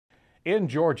In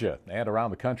Georgia and around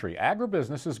the country,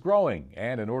 agribusiness is growing,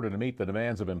 and in order to meet the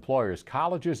demands of employers,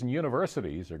 colleges and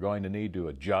universities are going to need to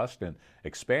adjust and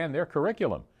expand their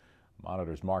curriculum.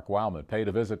 Monitor's Mark Wildman paid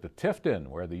a visit to Tifton,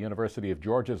 where the University of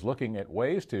Georgia is looking at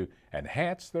ways to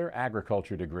enhance their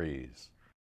agriculture degrees.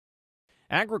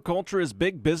 Agriculture is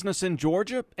big business in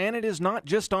Georgia, and it is not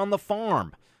just on the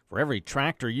farm. For every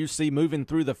tractor you see moving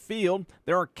through the field,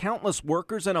 there are countless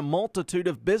workers and a multitude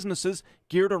of businesses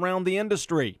geared around the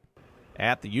industry.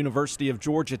 At the University of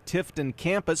Georgia Tifton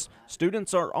campus,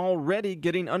 students are already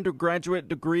getting undergraduate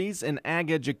degrees in ag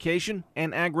education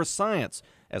and agri-science,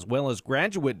 as well as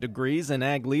graduate degrees in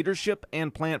ag leadership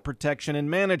and plant protection and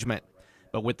management.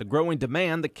 But with the growing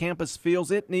demand, the campus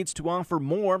feels it needs to offer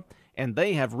more, and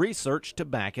they have research to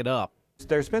back it up.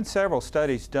 There's been several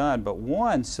studies done, but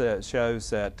one shows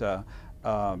that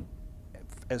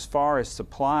as far as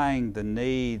supplying the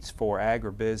needs for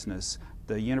agribusiness,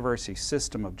 the University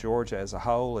System of Georgia as a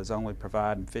whole is only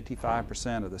providing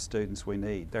 55% of the students we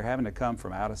need. They're having to come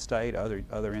from out of state,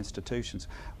 other institutions.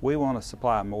 We want to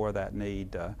supply more of that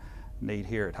need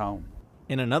here at home.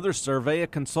 In another survey, a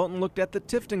consultant looked at the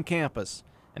Tifton campus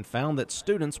and found that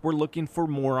students were looking for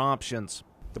more options.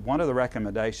 One of the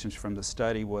recommendations from the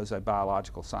study was a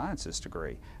biological sciences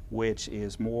degree, which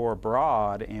is more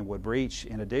broad and would reach,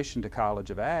 in addition to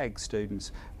College of Ag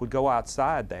students, would go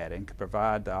outside that and could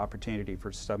provide the opportunity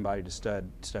for somebody to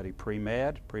study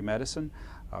pre-med, pre-medicine,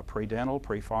 pre-dental,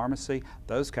 pre-pharmacy,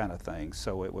 those kind of things.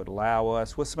 So it would allow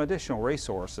us, with some additional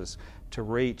resources, to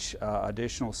reach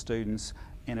additional students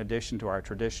in addition to our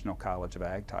traditional College of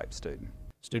Ag type student.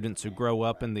 Students who grow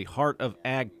up in the heart of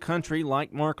ag country,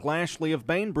 like Mark LASHLEY of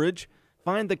Bainbridge,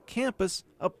 find the campus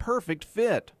a perfect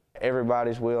fit.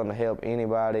 Everybody's willing to help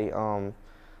anybody.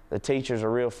 The teachers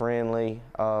are real friendly.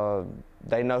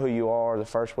 They know who you are the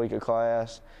first week of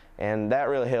class, and that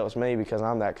really helps me because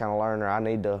I'm that kind of learner. I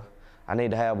need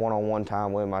to have one-on-one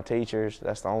time with my teachers.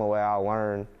 That's the only way I'll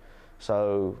learn.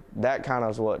 So that kind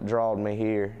of is what drawed me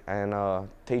here, and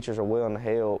teachers are willing to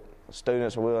help,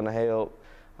 students are willing to help.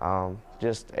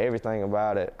 Just everything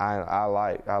about it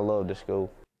I love the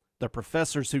school. The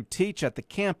professors who teach at the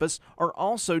campus are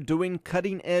also doing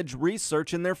cutting-edge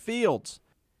research in their fields.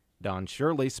 Don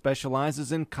SHURLEY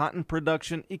specializes in cotton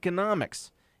production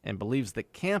economics and believes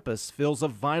that campus fills a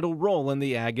vital role in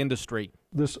the ag industry.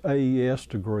 This AES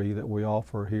degree that we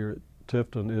offer here at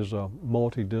Tifton is a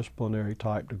multidisciplinary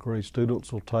type degree.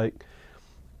 Students will take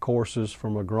courses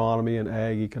from agronomy and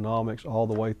ag economics all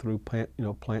the way through plant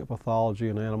pathology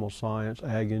and animal science,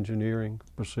 ag engineering,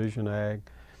 precision ag.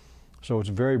 So it's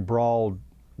very broad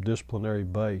disciplinary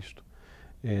based.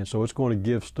 And so it's going to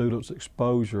give students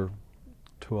exposure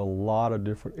to a lot of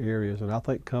different areas. And I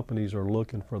think companies are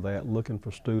looking for that, looking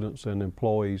for students and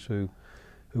employees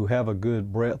who have a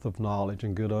good breadth of knowledge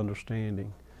and good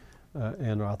understanding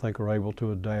and I think are able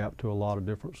to adapt to a lot of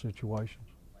different situations.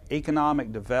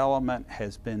 Economic development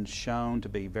has been shown to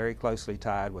be very closely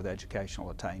tied with educational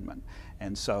attainment.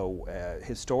 And so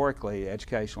historically,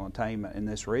 educational attainment in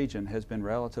this region has been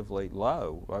relatively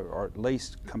low, or at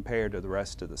least compared to the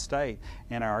rest of the state,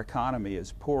 and our economy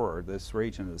is poorer. This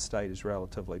region of the state is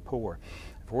relatively poor.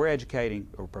 If we're educating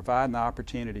or providing the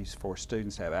opportunities for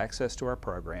students to have access to our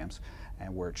programs,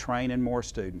 and we're training more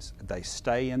students, they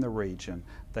stay in the region,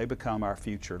 they become our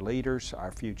future leaders,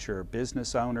 our future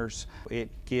business owners.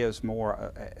 It gives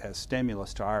more a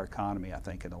stimulus to our economy, I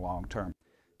think, in the long term.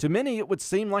 To many, it would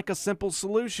seem like a simple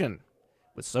solution.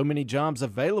 With so many jobs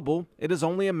available, it is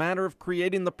only a matter of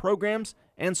creating the programs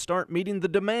and start meeting the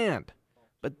demand.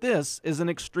 But this is an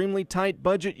extremely tight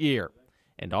budget year,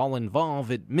 and all involved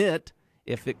admit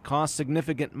if it costs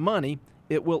significant money,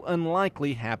 it will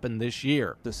unlikely happen this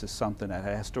year. This is something that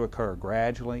has to occur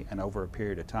gradually and over a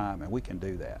period of time, and we can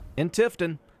do that. In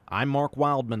Tifton, I'm Mark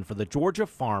Wildman for the Georgia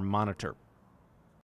Farm Monitor.